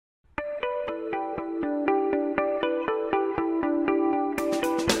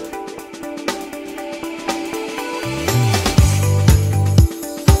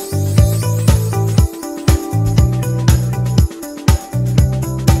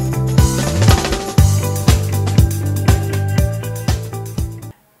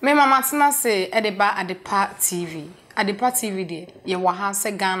mama tena se Adepa TV. Adepa TV de ye wa ha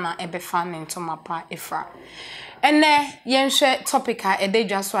se Ghana ebefa ne ntoma pa efra. Ene yenhwe topic a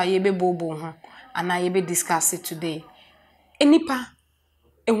ededwa so a ye be bobo ho ana ye be discuss it today. Enipa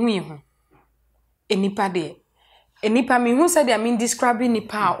ehu ye ho. Enipa de. Enipa me hu se de am describing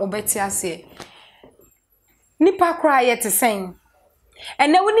nipa a obeti ase. Nipa kra ye te sen.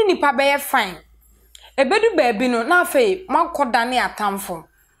 Ene woni nipa be ye fine. Ebedu baabi no na afei makoda ne atamfo.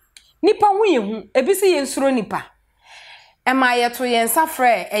 Nipa hu ye hu ebisi ye nsuro nipa. Ema ye to ye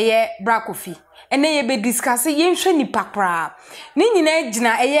nsafre eye brakofi. Ene ye be discuss ye nhwe nipa kra. Ni nyina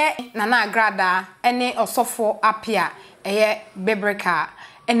gina eye Nana Agradaa ene Osofo Apia eye Biblical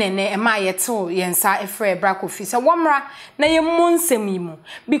ene ema ye to ye nsa efre brakofi. Se womra na ye monsem yimu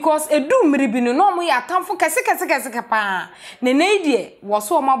because edu miribi no no mo ye atamfo kese pa. Nene die wo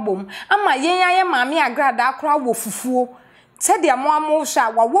so mabom ama yen aye maame Agradaa kra wo fufuo. Said the mo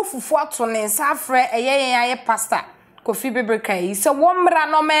sha wa wo fufu ato ne nsa afre eye aye pastor Osofo Biblical so womra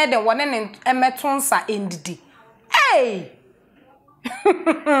no me de wone ne emetonsa endidi hey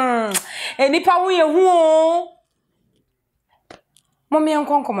enipa wo ye hu o mommy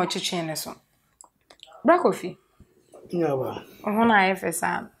enkonkomo chichi ne so brakofi yawa ohuna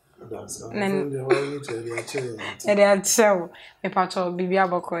efesa nen de ho ni ede achew me pato bibia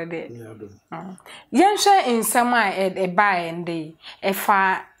boko de yenhwe nsem a e bae nde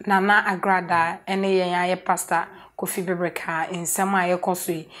efa Nana Agradaa ene yen aye pastor Osofo Biblical nsem a ye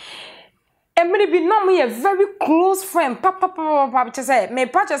koso yi emiri bi no mo ye very close friend papa say me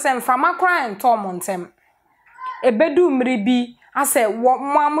pacho say mfama kra ento montem ebedu miri bi ase wo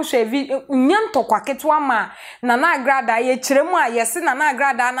mo hwe nyanto kwaketwa ma Nana Agradaa ye kiremu a yesi Nana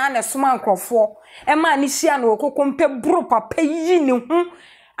Agradaa na na soma nkrofo e ma ni hia na okokompe bro papa yi ni hu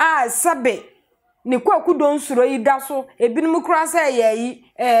a sabe ni kwaku don suro yi da so ebinum kra say ye yi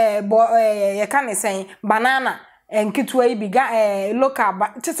ye kan sen banana enkitwa yi biga local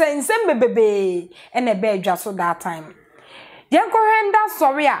tse nsem bebebe ene be adwa so that time yenko henda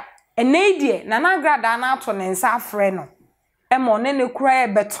sorry a enedie Nana Agradaa na ato ne nsa afre no emo ne kura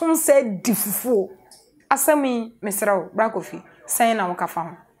beton se difufu asami mesrawo brakofi sen na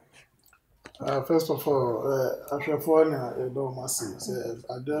wakafa ho first of all ahwefo na do masi say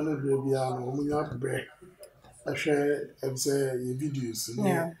adano bia no omunya bre ahwe say ye videos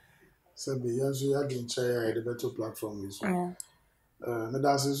yeah so be yanzu ya dey share the better platform is me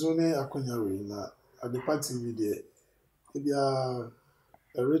da so ne akonya we na Adepa TV de bia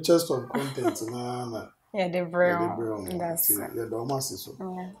the richest of content na yeah the brown that's yeah do masi so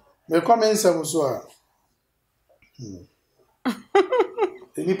me comment some so a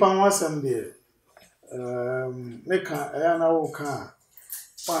enipa wasem de neka ya na wo ka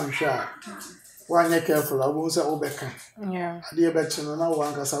wanhwa wanye careful abu say obeka yeah ade be chino na wo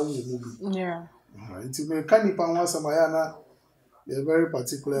ankasa wo mu bi yeah nti me ka nipa wasem ya na they very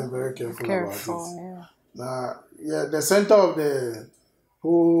particular and very careful about it yeah. Now yeah the center of the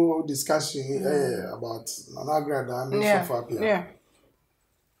whole discussion about Nana Agradaa and Osofo Apia yeah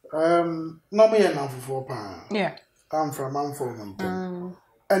no me na fufu pa yeah I'm from Montem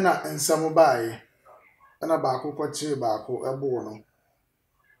ena ensam bae ena ba akoko chi ba ako ebo no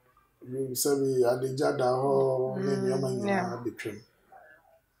we say adeja da ho ne nyoma nyina betwem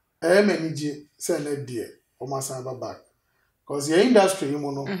manage say na die o masa ba back cause the industry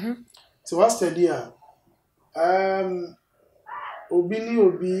mu no so what study a obi ni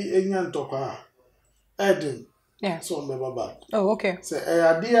obi enya ntokwa eden so me ba back oh okay say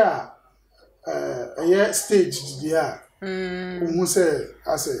ade a stage dia who say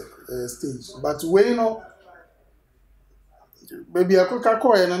as a stage but we know baby akoka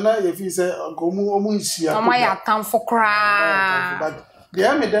koy na ye fi say omu hia o ma ya tamfo kra but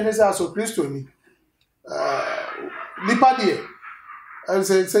the me den say aso Kristo ni nipa de I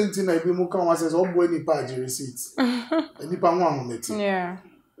say something na bi mu kan wa say obo nipa age receipt nipa ho ahometi yeah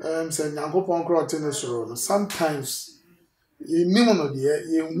say Nyankopon kra otene soro no sometimes you knew no there,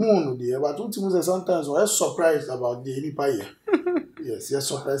 you won there, but ultimately sometimes we're surprised about the nipa here. Yes, you're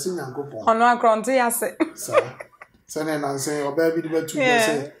surprising Nyankopon. Ono akronte yase. Sir. Sene na say oba bi de to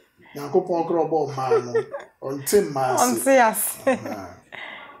say Nyankopon kro obo ma no onte ma se. Onte yase.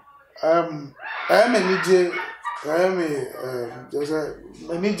 Manage just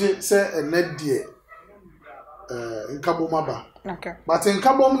manage say enedie nkabom aba. Okay. But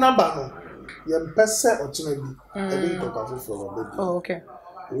nkabom na ba no yempese ochina bi e bin talk for baby. Oh okay.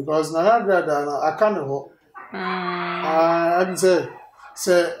 Because Nana Agradaa na aka ne ho I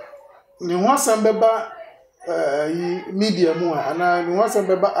say ni ho asem beba media mu ana ni ho asem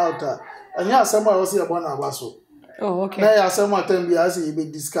beba out anya asem a wo se e bona abaso Oh, okay. Now, some time we as you be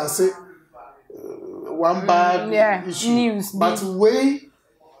discussing one bad issue. News. But way,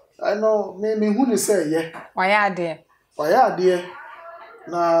 I know, maybe who say, yeah. Why are there? Why are there?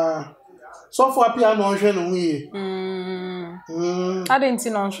 Now, so far, piano on Shannon, we. I didn't see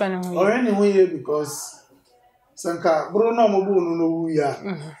no Shannon. Or anyway, because Sanka, Bruno Mobu, no, we are.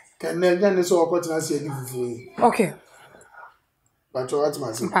 Can never so opportunity to see you. Okay. But what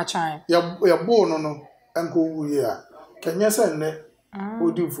must Pachine. You're born no, Uncle, we are. Can you send it?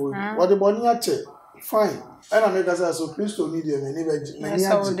 What do for you? What the bonny at fine. And I make us as a Christo media, many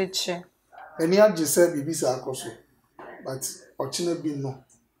so did she. And yet just said, Bibisa Acoso. But Ochina be no.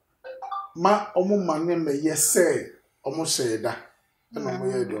 Ma omo man me yes say, almost say that. And I'm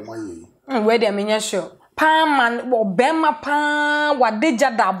here do my where the mean sure. Pam man or Bema Pam, what did ya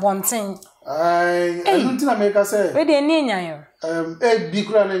da bonting? I don't think I make us say. Where the name? Big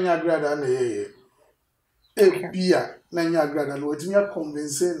grand and Agradaa and a beer, Nanya Agradaa, what me are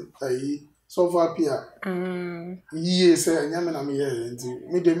convincing so far Pia. Yes, Yaman, I'm here.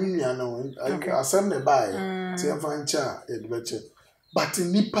 Me the minion, I assemble by Tiafancha, adventure. But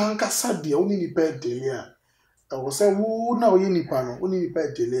in Nipanka Sadia, only Nipa Delia. I was say, who now in Nipano, only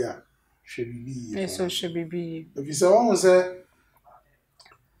Nipa Delia should be. Yes, so should be. If you say, one say,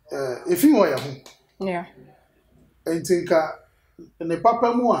 if you were home, yeah, and think, and the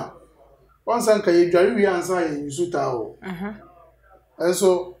papa more. Once uncle, you drive me answer in Sutao. And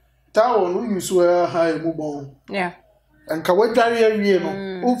so, Tower, no use where high move on. Yeah. And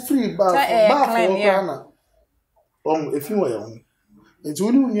Kawajari, oh, free bath, if you were home. It's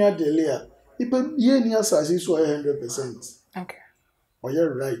only near Delia. If a year near Sassis 100%. Okay. Or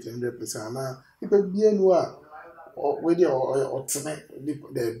you're right, 100%. Now, if a year noir or with your tonight,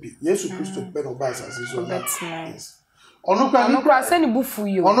 there be. Yes, you used to pay no bass as is. That's nice. Or no granny send a buff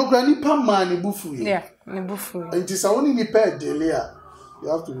you. Or no granny Pamman, buffoo. Yeah, a buff. It is only the pair Delia. You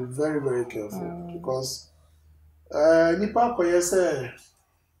have to be very, very careful because Nipa Koyese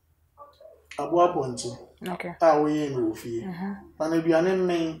Abua Ponchi. Okay. We in Rufi. And if you are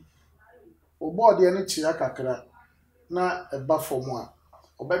named Obo the any Chiakakra, na a buff for moi.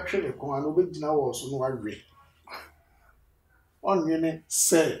 Obetri the Coan, Obedina was no agree. On unit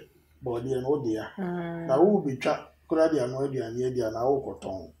say, body and oh dear. Now who will be trapped. Could I know the idea and our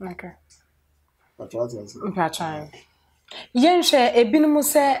cotton? Okay. But what is it? Pachine. Yen share a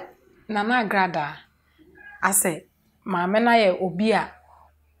binumuse Nana Agradaa. I say, my menaye obia.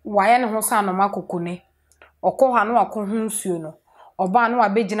 Why and Hosan no Makukune? Or call her no a conhunsuno. Or ban no a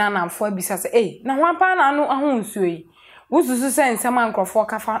bejina and for bisas, eh? Now one pan I know a hunsui. Who's to send some uncle for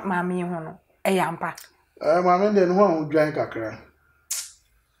Cafa mammy hono? A yampa. Mamma then one who drank a crack.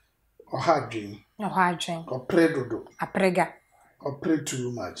 Or hard drink. No hard drink. Or pray do. A prega. Or pray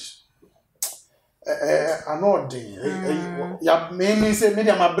too much. An ording. Ya me say,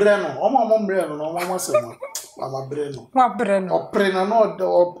 Medium a breno. Oh, my mom breno. No, Mamma say, I'm a breno. What breno? Or pray no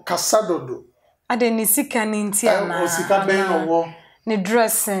or casado do. I didn't see can in Tiana. Or Sika Ben or war. Ni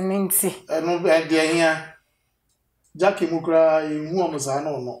dressing in tea. No, dear here. Jackie Mukra in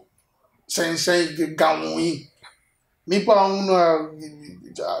Muamazano. No. Shay Gamoui. Nipa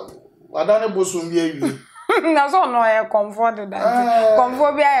I don't know bosom be. That's all no I comforted that.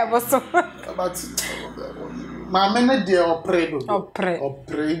 Comfort be I was so. But my men dear or pray or pray.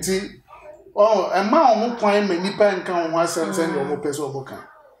 Oh, a man who point me nipa and count one send your person or book.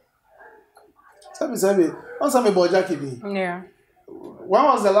 Sabi, what's up about Jackie B? Yeah. When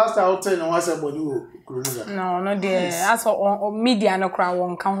was the last time I tell you what's about you? No, dear. As for media, no crowd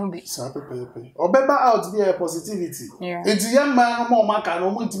won't come be. Or better out there positivity. Yeah. It's young man more maka no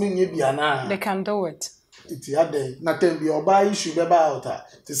want me be an. They can do it. It's yade. Nothing be or buy issue be about her.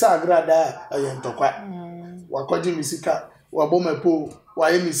 It's a grada I am to quite. Wakoji misika, wabome po,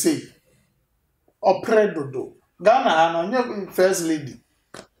 why me say. Or pray do. Ghana on your first lady.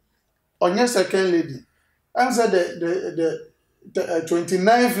 On your second lady. Answer the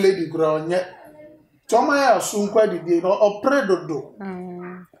 29th lady ground yet. Tomaya soon quite the day or pray do.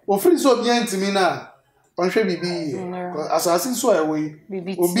 Or free so bien to me now. On should be assassin so away.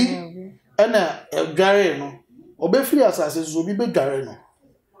 Obi and a gareno. Obey free assassins will be big gareno.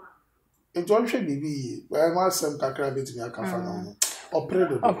 It won't should be where my son kakra bit me a cafano. Or pray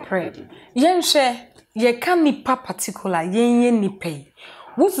do. Or pray. Yen share ye can nipa particular yen nipe.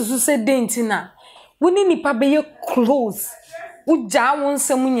 What's to say dentina? We need nipa be close. Uja won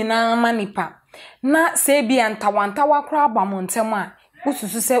semu nyina manipa. Na se bi antawanta wakra abamontem a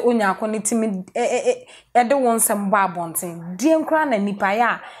ususu se onya akonetimi ede won sem ba abonten die nkra na nipa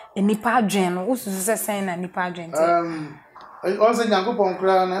ya nipa adwen no ususu se sen na nipa adwen also nyankopon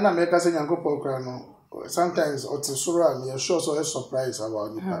kra na meka se nyankopon kra no sometimes or to sura me sure so a surprise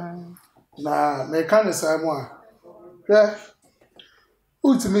about nipa. Na me kan say mo a. Hwe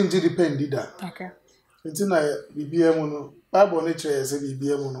ultimate depend dida. Okay. Nti na bibia mu no Bible ne kire say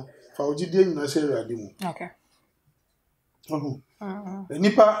bibia mu no fa ogide nyina hye Awurade mu. Okay.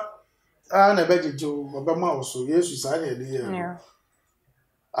 Nipa a na bejeje obema wo so Yesu sa na ede ye. Yeah.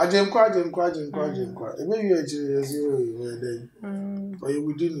 Ajenkwa. Ebe wi ejire ezi o den. Oye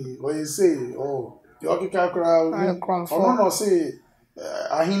within oye say oh your kika kra ono no say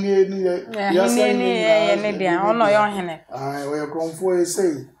ahine ni ya say ne bia ono yo hene. Oye Okomfour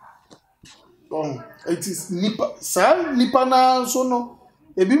say it is nipa sa nipa na so no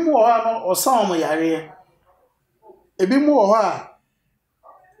ebi mu ho a no osan mo yare ebi mu ho a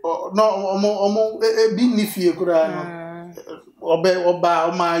no omo ebi ni fie kura no oba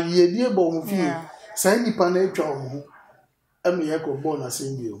o ma ye die bo mu fie sa nipa na atwa ho am ye ko born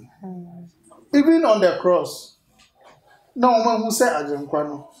assembly even on the cross no man who say ajenkwa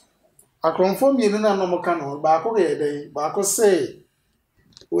no Okomfour mi na no mo ka no ba ko ye den ba ko say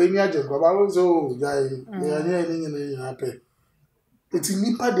when you are Baba so guy, they are any happy. It's a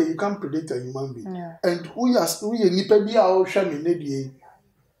nipa that you can't predict a human being. Yeah. And we are nipa be our shame in the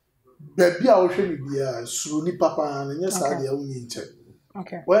baby our shame be a slowly papa and yes, I only check.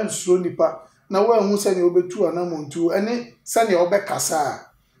 Okay. When slow nipa now when who send you over 2 and I'm on 2 and then send you over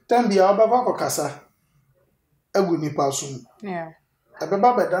Casa. Then be our Baba Casa. A good nipa soon. Yeah. A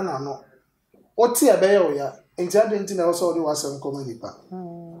Baba Dana no. What's a bear ya? And I didn't know also there was some common nipa.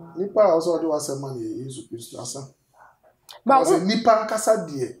 Nipa also there was some money is asa. But nipa kasa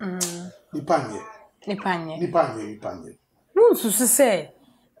die. Nipa nye. No so say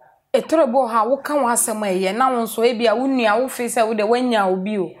etorobo ha wo kan wasem eye na won so e bia wo nua wo fe say wo de wanya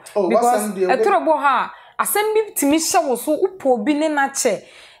obi o. Because etorobo ha asem bi timi hye wo so upo obi ne na che.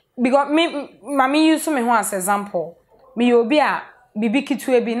 Because me mami use me ho as example. Me obi a bibi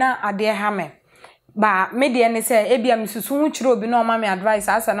kitu ebi na ade ha me. Ba me de ne say ebia misusu hu kire obi na o ma me advice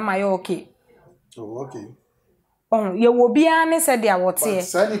asa na maye okay. Oh okay. Ye wo bia ne say dia wote.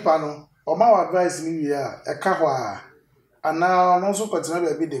 Sa nipa no o ma advice ni wi a e ka ho a ana no so kwatena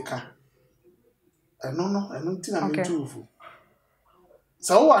ba bi de ka. Eno ntina me tufu.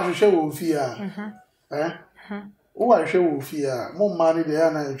 Sa wo ahwehwe wo fi a. Wo ahwehwe wo fi a mo ma ne de ya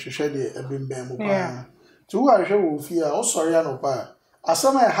na hwehwe de ebembem mo pa. Ti wo ahwehwe wo fi a o sori anopa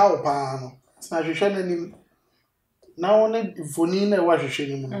asama e ha wo pa no. Na hwehwe nanim na woni foni na wa hwehwe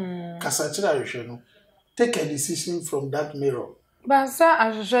nim no kasa kira hwehwe no take a decision from that mirror ba sa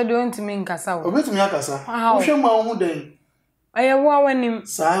ahwehwe de ontimi nkasa wo obetumi akasa wo hwe ma hu den aye wo awanim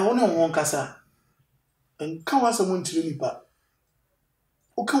sa woni ho nkasa enka wasam ntire nipa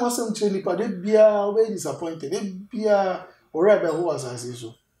o kan wasam ntire nipa de bia we disappointed de bia ore be ho asase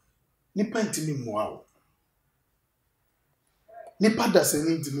so nipa ntimi muawo nipa da se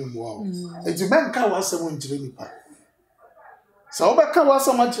ni ntimi muawo enti ben ka wasam ntire nipa sa wo be ka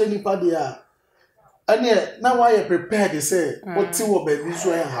wasam ntire nipa de a ane na why you prepared say what ti wo baby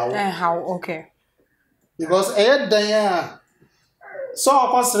so how okay because dan ya so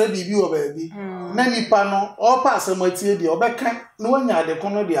akosere bibi wo baby na nipa no o pa asamatie de obeka na wanya ade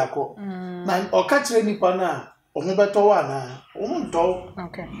kono de akọ na o ka kire nipa na o ho beto wa na o mo nto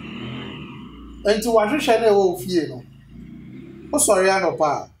okay enti wa hwehwe na wo fie no o sori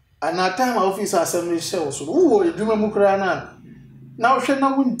anopa ana time office assembly show so wo eduma mu kra na wo hwe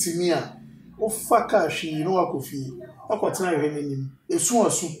na wo ntimi a o faka hwi no akofi akotena hwe nanim esu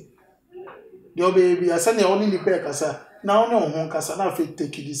asu de obebi asane oni ni pe kasa na oni ohun kasa na fe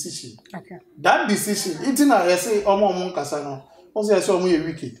take decision okay that decision it na say omo kasa no o say omo ye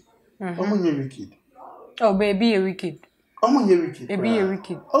wicked omo ye wicked oh baby ye wicked omo ye wicked baby ye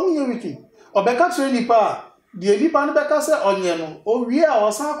wicked omo ye wicked obeka tre nipa de nipa no beka say onye no o wi a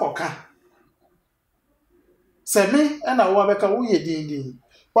o sa akoka se me na wo beka wo ye din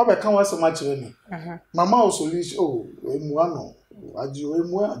wa beka wa so ma kire ni mama o solution emu ano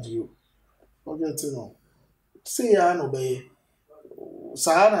adio okay no say ya no be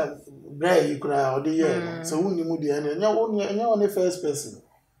sana brai kura odi ye so woni mu de anya woni first person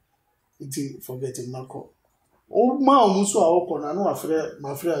it forgetting mako o ma o muso a okona na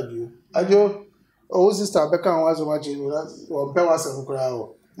mafre adio o sister beka wa so ma kire o pe wa se kura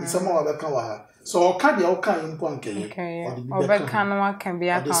o nsema wa beka wa ha so o ka de o ka yin pon kele o beka no wa kan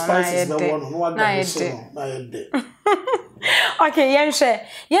bia kan na yede okay, yenhwe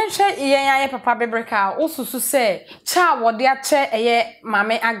yen papa Biblical osusu se cha wode ache eye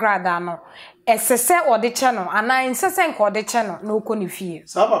mame Agradaa no esese wode che no ana insese nko wode che no na okoni fie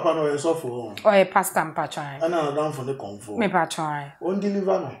sa papa no Osofo o pastor mpachwan ana dan for the comfort me pachwan on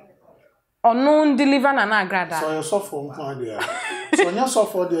deliver no Ono deliver Nana Agradaa. So you suffer there. So you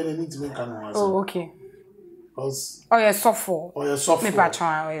suffer there, you need to make an answer. Oh, okay. Because you suffer. Or you suffer. Me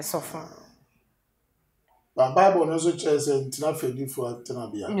patron, you suffer. But Bible also says it's not for you for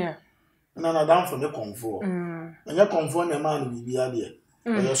Tenabia. Yeah. And then I down for the comfort. And you comfort the man will be there.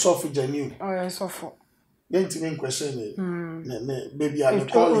 Or you suffer genuine. Oh, you suffer. Then to me question baby I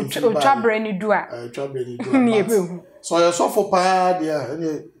call him trouble any do trouble any do. So you suffer pa there and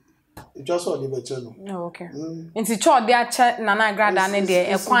you just saw the better no. Oh, okay. Nti cho de Nana Agradaa ne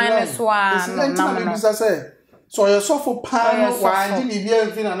de e kwan ne so a no. So you suffer pa no wa ndi bibia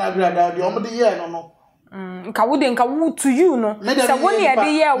mfi Nana Agradaa de omo de ye no. Nka wo to you no. Se woni e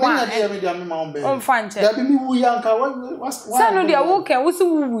de ye wa. Na de me de me ma ombe. On fanche. Da bi mi wu ya nka what. Say no de wo kan wo si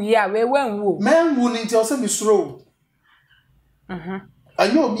wu ya we wanwu. Men wu ni nti o se mi suro.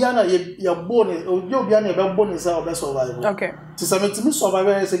 Ayo obiana ye bone, obiana ye be bone say obe survive. Okay. Ti se metimi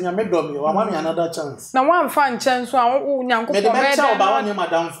survive say nya me dom you, wa me another chance. Na wan fa nchen so a nyankopon be da ba wan ye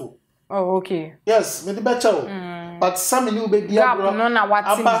madamfo. Oh, okay. Yes, me the better. But some new be dia bro. No na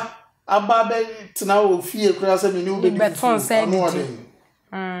wati. Aba be tina o fie kura say me new be beton say ano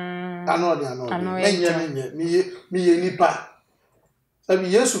me ye nipa. Sabi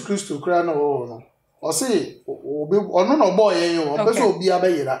Yesu Kristo kura na wo no. O say obi ono no boy yen o be so obi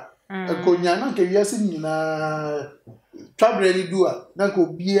abayira. Ekonya na ke wiase nyina travel ni do a na ko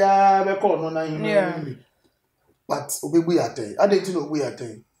bia be ko no na hin. But obebu yaten. Adenti no obebu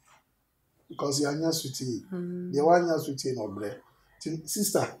yaten. Because you are not sweetie. The one you are sweetie no bre.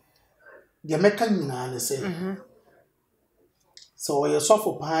 Sister, the American nyina say. So you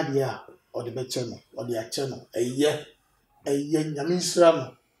suffer pa dia or the channel or the channel a year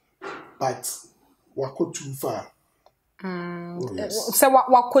nyamisra but wako too far. Se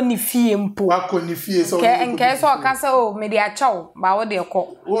wako ni fie mpo. Wako ni fie so. Nke so ka say o me dia chaw ba wo de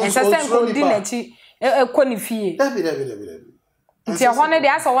ko. Ense se nko di na chi ko ni fie. Dabi. Nti ahone de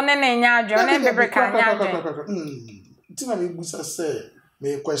asa wona na nya adwe wona bebe ka nya adwe. Nti na me busa say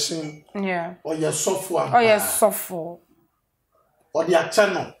me question. Yeah. Or you suffer. Oh yes, suffer. Or the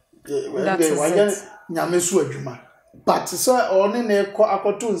channel. Why nyamesu adwuma. But so oni na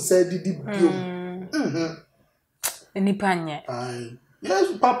akoto nsa didi biom. Nipa nye. Yes,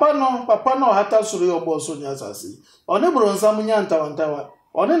 papa no hata suru yo boso nya asase. Oni bro nsa munya ntawantawa.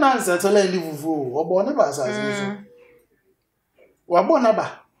 Oni na nsa tele ndi vuvu. Obo oni ba asase so. Wabo na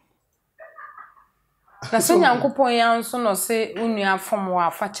ba. Na so nyankopon ya nso no se unua fom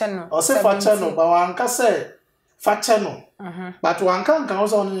wa fache no. O se fache no ba wanka se fache no. But wanka nka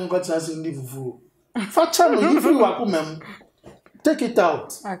so oni nko tina se ndi vuvu. Fache no if you wakumem. Take it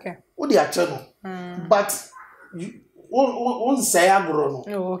out. Okay. Wo di ache no. But won say agro no.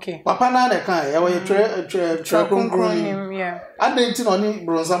 Oh, okay. Papa na de kan e we tre konkroni. Yeah. Adenti no ni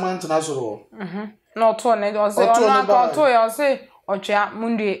bronzama ntina soro. No to ne o se ona ka to yo se otwa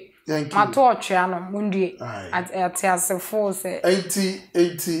mundue. Mato otwa no mundue. At asefo se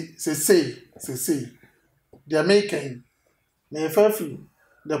 80 say they are making me fafi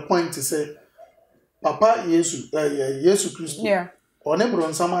the point to say Papa Yesu Christo. Yeah. One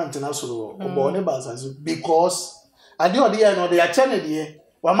bronzama ntina soro obo one basasu because at the end no they are channel here.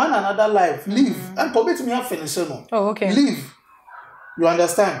 One man another life live and commit me have finish no. Oh, okay. Live. You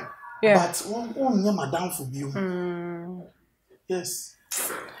understand? Yeah. But one near madam for you. Yes.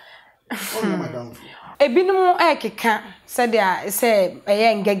 One madam for. Ebinumu ekeka said there say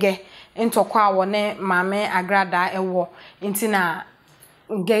eye ngege ntokwa wone mame Agradaa ewo ntina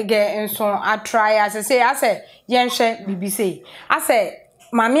ngege enso atry ase yenhwe bibise ase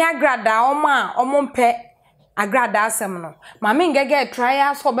mame Agradaa omompe Agradaa asem no mame ngege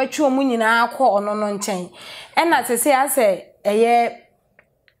try so betwe omu nyina akọ ono no nchen ena ase eye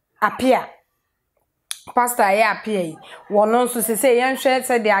apia pastor ya apia wono nso se yenhwe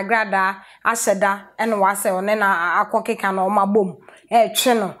se de Agradaa ahyeda ene wase one na akokeka na omabom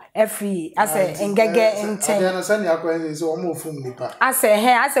twe no afri ase ngege nten na sani akwa se omo ofum nipa ase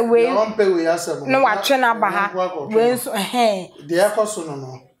we ompe we ase mo no watwe na ba ha we nso de akoso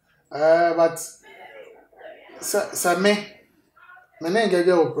no but sa me na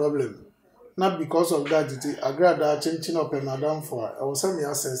ngege o problem not because of that it Agradaa chinchin up madam for I was say me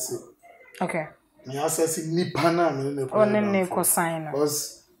access. Okay. Me access nipa na me ne ko. Onne ko sign.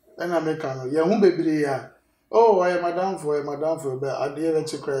 Because en America no ye hu bebre ya. Oh, I madam for be ade we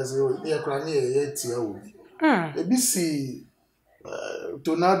chikra say ye kra ne ye tia obi. E bi si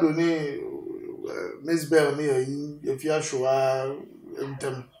tornado ni Miss Bell ni if you show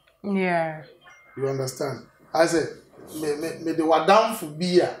intem. Yeah. You understand? I say me the wa down for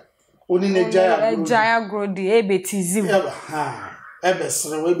beer. Oni ne jaya grow di ebetizi.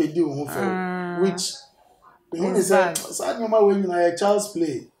 ebesre we be di wo for which mean is that nyoma we nyina a child's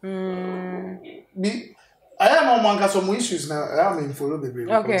play be I am on some issues now. I mean follow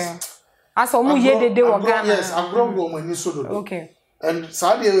baby. Okay. As omu ye dede wo Ghana. Yes, I grow go mani so do. Okay. And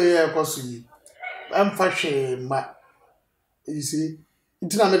Saudi we koso yi. Am fa hwe ma. You see,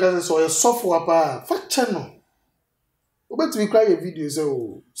 intina make say so your software pa fa che no. Obetumi cry a video say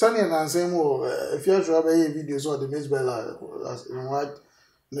o. Sani na ansem o if you try be video so the Miss Bella what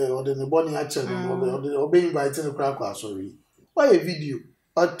or the body action or be invited to crack sorry. Why a video?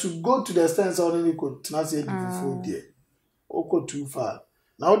 But to go to the extent only could not say the fufu there. Oko too far.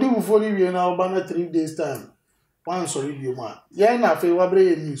 Now the fufu we now ban 3 days time. One sorry you man. Yeah na fe wa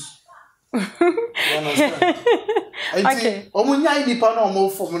bre news. You understand? Okay. Omunya nipa na omo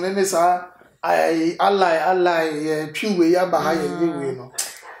from ne sa I twiwe ya ba ha ye we no.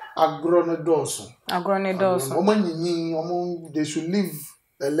 Agro ne doso. Omo they should leave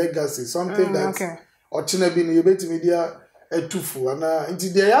a legacy, something that ochina bi no yebetimi dia etufu ana nti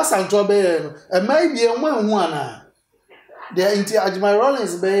de ya santo be ye no e mai bi enwa hu ana de nti Ajimai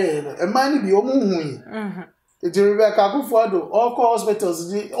Rollins be ye no e mai ni bi omu hu yi nti Rebecca Akufuado all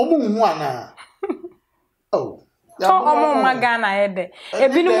hospitals di omu hu ana oh ya omu magana ede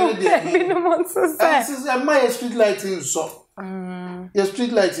ebinumu so say e mai street light in so your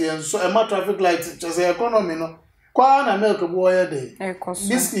street light in so e ma traffic light just economy no kwa na milk boy dey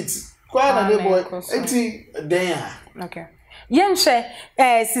biscuits kwa na dey boy enti den okay yenhwe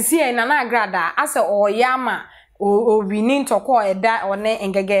sisi na Agradaa ase oyama obi ni ntoko eda one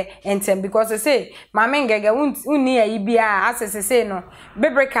ngege entem because say mama ngege unni ayi bia ase sese no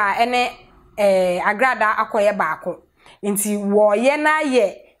Biblical ene Agradaa akoye baako nti wo ye na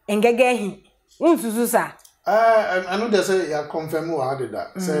ye ngege hi unsusu sa I know they say ya confirm what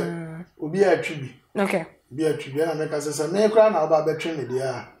Adepa say obi atwi bi okay bi atwi bi na make say me kra na oba betwe me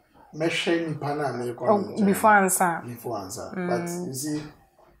dia mehwe nipa na me ko before answer but you see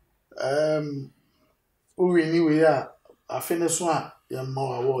we anyway I finish one ya ma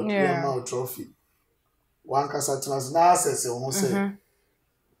award ya ma trophy one kasa trans na access won say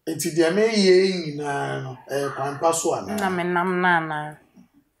enti dia me ye nyina no kwampa so ana na me nam na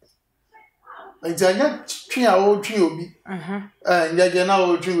enti anya twi a o twi obi ngege na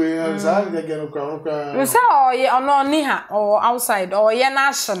o twi we za ngege no kwa you say ono ni ha or outside or ye na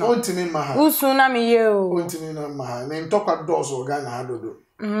ahye no ontimi ma ha usu na me ye o ontimi na ma ha me ntokwa doors o Ghana adodo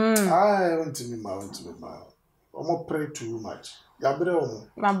ontimi ma omo pray too much ya bre o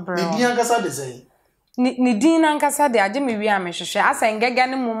ni dia nkasa de say ni din na nkasa de age me wi a me hwehwe asa ngege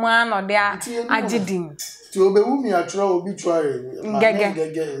ne mumu ano de age din ti obewu mi atro obi tuare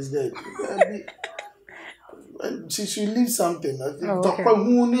ngege is dead she should leave something tokwa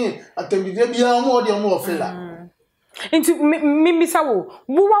hu ni atemide bia omo de omo ofela Into mimisa wo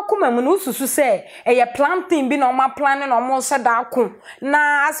buwa kuma mu no susu se eye planting bi na o ma plan na o mo se da ko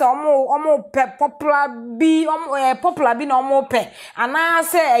na ase o pe popular bi popular bi na o mo pe ana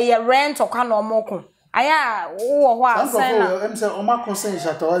se eye rent okwa na o mo ko aya wo ho ase na em say o ma concern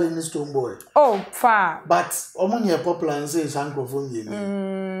Shatawale ni Stone Boy oh far but o mo nye popular say Sankofo mi ni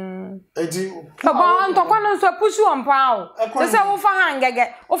edi ba ntokwa no so pushi on pa o se wo fa ha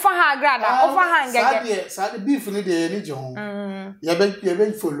ngege wo fa ha Agradaa wo fa ha ngege sa beef ni de ni je ho ye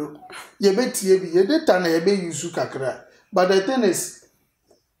be follow ye be tie bi ye data na ye be use kakra but the thing is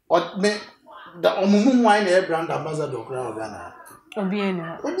what me da omumu wine na brand ambassador kra Ghana obi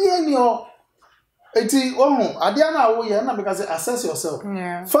eni o eti ohu ade na wo ye na because assess yourself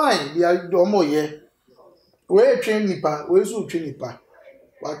fine they omo ye we train nipa we so train nipa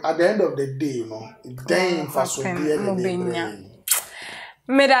but at the end of the day you know then for so there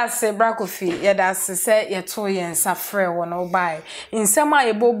Medase Brakofi yedase se yeto yen safre wono bai nsem a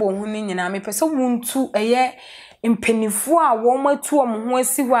yebobo hu ni nyina me pese wuntu eye mpenifo a wo matu om ho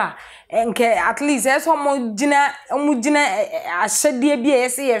asi ho a nke at least eso mo gina ahyede bia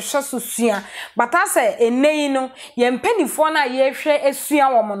yesi ye hwe susua but ase enei no ye mpenifo na ye hwe asua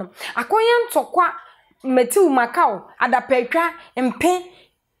wo mo no akoye ntokwa metiu makao adapatwa mpe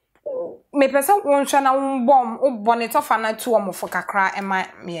me pesa wonhwa na wombom obone tofa na tu omfo kakra ema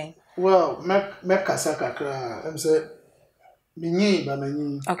me well me kasa kakra em say minyi ba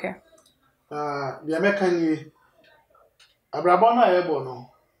manyi okay bia me kanyi abrabo na ebo no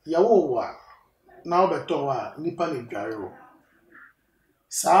ya wo wa na obeto wa nipa na dware wo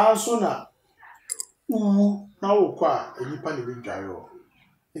saa so na uwu na wo kwa nipa na dware wo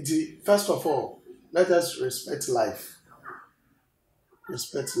first of all let us respect life.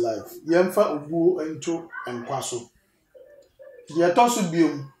 Yemfa ogu ento enkwaso. Ye to so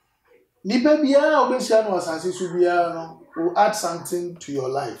biom. Nipa bia obesia no asase so bia no. will add something to your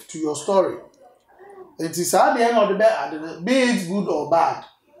life, to your story. It is at the end of the day, be it good or bad,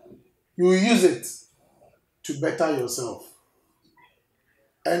 you will use it to better yourself.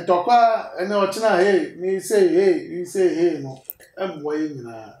 And talk and hey, me say hey, you say hey, no, I'm waiting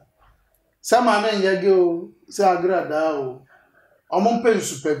now. Some men ya go say Agradaa o. Omon pe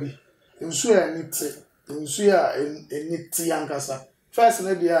nsupa bi. Nsu ya niti. Nsu ya eniti ankasa. First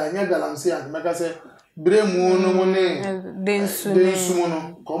na dia anya galamsey and meka say bremu no mo ne densu mo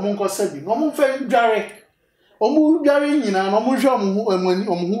no. Komo nko se bi. Omon fe dware. Omu dware nyina no mo hwe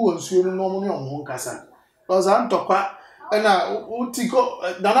omhu wo nsuo no mo ne omho nkasa. Because am tokwa na utiko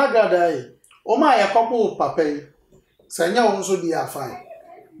dana Agradaa yi. Oma yakobo papa yi. Sanya wo nso dia fine.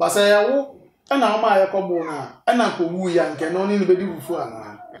 Basa ya wo ana oma yakobo na ana ko wu ya nke no ni bedi fufu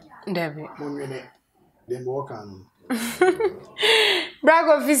ana. David. Monwene. Dem work am.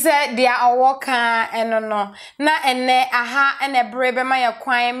 Brago fi se dia awoka eno no na ene aha ene brebe ma ye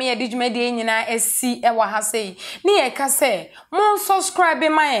kwan me ye djumade nyina esi e wa ha sei ni ye ka se mon subscribe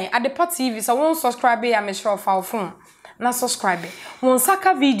ma ye Adepa TV so won subscribe ya me share fa phone na subscribe won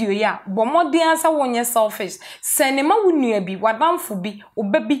saka video ya bo modern ansa wonye selfish senema wunua bi wadamfo bi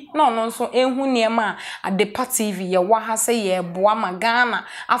obabi na ono nso ehu niema Adepa TV ye wa ha sei ye boa magana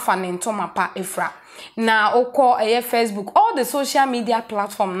afa ne ntoma pa efra na oko Facebook all the social media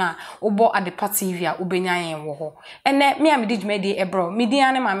platform na obo Adepa TV a obenya yen wo ho ene me am djumade ebro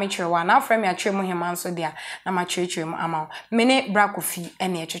media ne ma me kyerwa na afra me atwe mo hema nso dia na ma kyerkyere mu ama me ne brakofi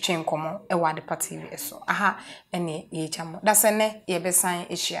ene etwetwe nkomo e wa Adepa TV so aha ene ye chamo da se ne ye besan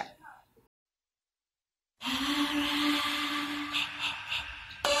ehia